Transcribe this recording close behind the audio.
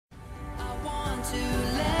want to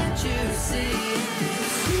let you see.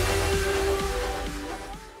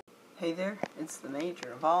 Hey there, it's the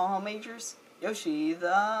major of all majors, Yoshi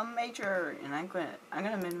the Major, and I'm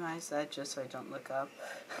gonna minimize that just so I don't look up.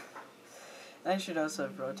 I should also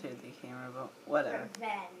have rotated the camera, but whatever.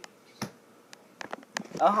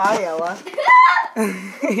 Oh, hi, Ella.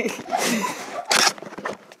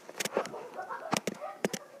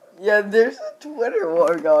 Yeah, there's a Twitter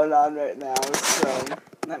war going on right now, so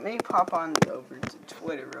let me pop on over to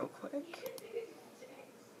Twitter real quick.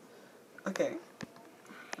 Okay.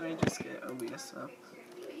 Let me just get OBS up.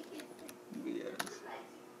 OBS.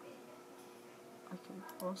 Okay,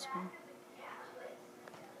 full screen.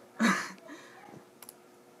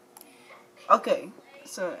 Okay,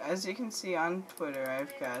 so as you can see on Twitter,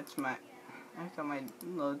 I've got my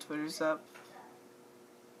little Twitters up.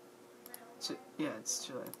 Yeah, it's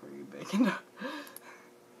too late for you bacon.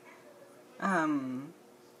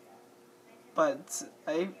 But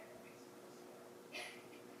I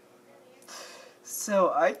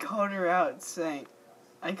called her out saying,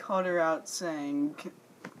 I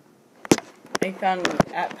found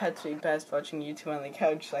at Pets Week Best watching YouTube on the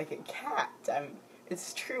couch like a cat.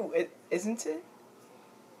 It's true, isn't it?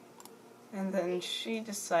 And then she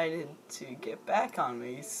decided to get back on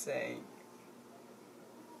me saying,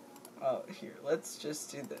 oh, here, let's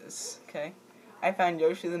just do this, okay? I found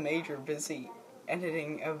Yoshi the Major busy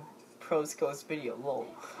editing a Pro Skills video, lol,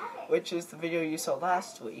 which is the video you saw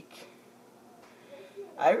last week.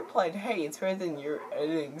 I replied, hey, it's better than your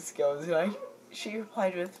editing skills, and she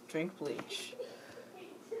replied with, drink bleach.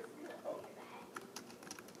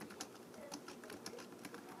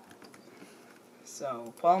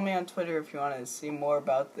 So, follow me on Twitter if you want to see more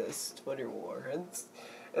about this Twitter war.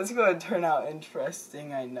 It's going to turn out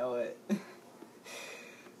interesting, I know it.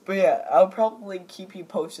 But yeah, I'll probably keep you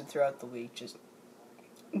posted throughout the week, just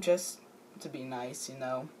to be nice, you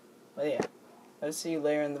know. But yeah, I'll see you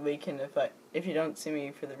later in the weekend. If you don't see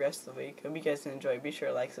me for the rest of the week, hope you guys enjoy. Be sure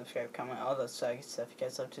to like, subscribe, comment, all that stuff you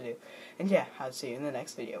guys love to do. And yeah, I'll see you in the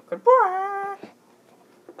next video. Goodbye!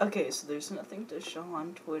 Okay, so there's nothing to show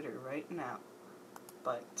on Twitter right now.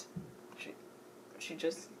 But she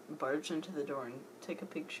just barged into the door and took a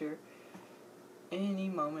picture. Any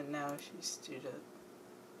moment now, she's due to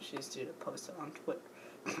post it on Twitter.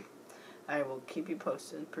 I will keep you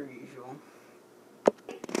posted per usual.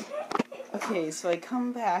 Okay, so I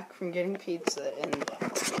come back from getting pizza and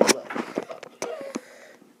look,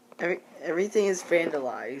 everything is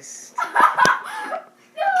vandalized.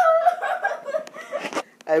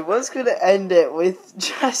 I was gonna end it with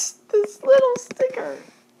just this little sticker.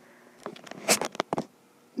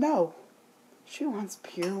 No, she wants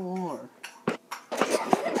pure war.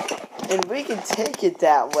 And we can take it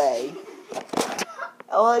that way.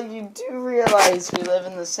 Ella, you do realize we live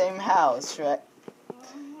in the same house, right?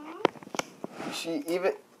 She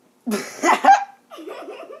even...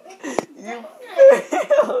 You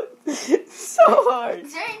failed so hard.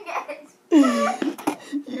 Dang it.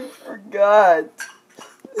 You forgot.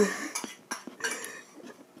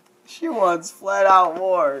 She wants flat out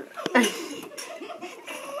war.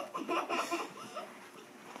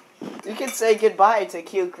 You can say goodbye to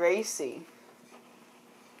cute Gracie.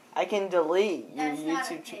 I can delete your That's not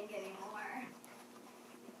a YouTube thing anymore.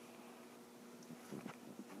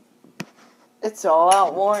 It's all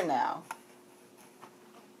out war now.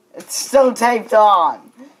 It's still taped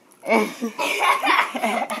on.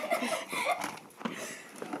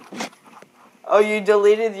 Oh, you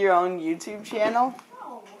deleted your own YouTube channel?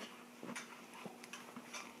 No.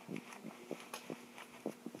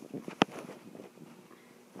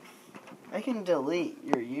 I can delete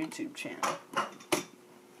your YouTube channel.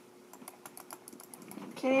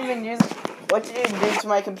 Can't even use... What did you do to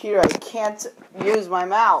my computer? I can't use my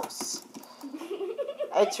mouse.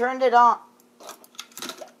 I turned it on.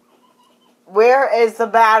 Where is the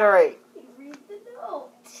battery? Read the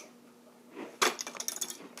note.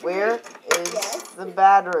 Where is the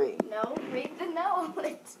battery? No, read the note.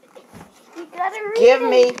 You gotta read Give it.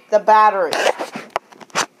 me the battery.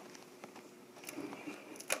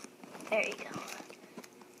 There you go.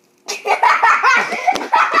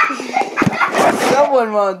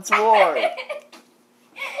 Someone wants war.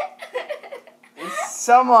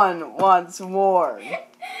 Someone wants war.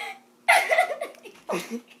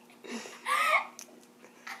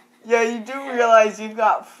 Yeah, you do realize you've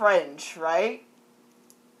got French, right?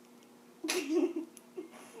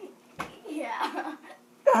 Yeah.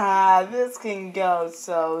 Ah, this can go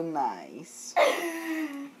so nice.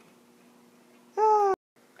 Oh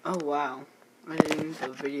wow. I didn't even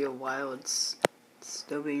do a video while it's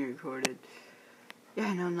still being recorded. Yeah,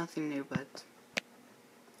 I know, nothing new, but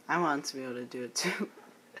I want to be able to do it too.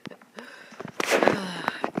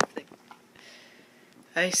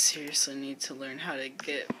 I seriously need to learn how to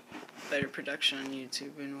get better production on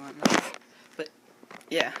YouTube and whatnot. But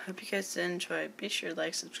yeah, hope you guys did enjoy. Be sure to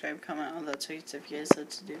like, subscribe, comment, all that sort of stuff you guys love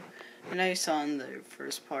to do. I know you saw in the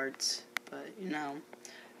first parts, but you know,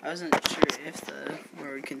 I wasn't sure if we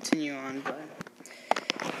would continue on, but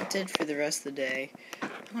I did for the rest of the day. I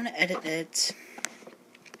want to edit it.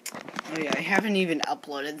 Oh yeah, I haven't even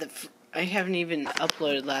uploaded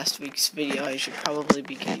last week's video. I should probably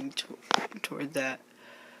be getting toward that.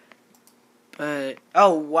 But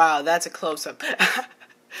oh wow, that's a close up.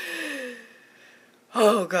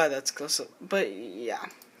 Oh god, that's close up. But yeah,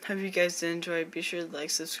 hope you guys did enjoy. Be sure to like,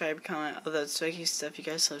 subscribe, comment, all that spiky stuff you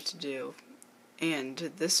guys love to do.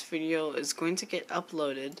 And this video is going to get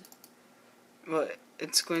uploaded. Well,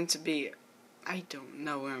 it's going to be. I don't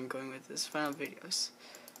know where I'm going with this. Final videos.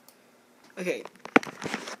 Okay.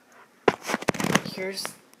 Here's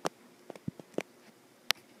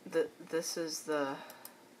this is the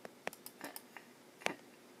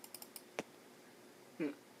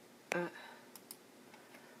I'll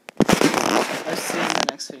see you in the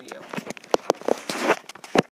next video.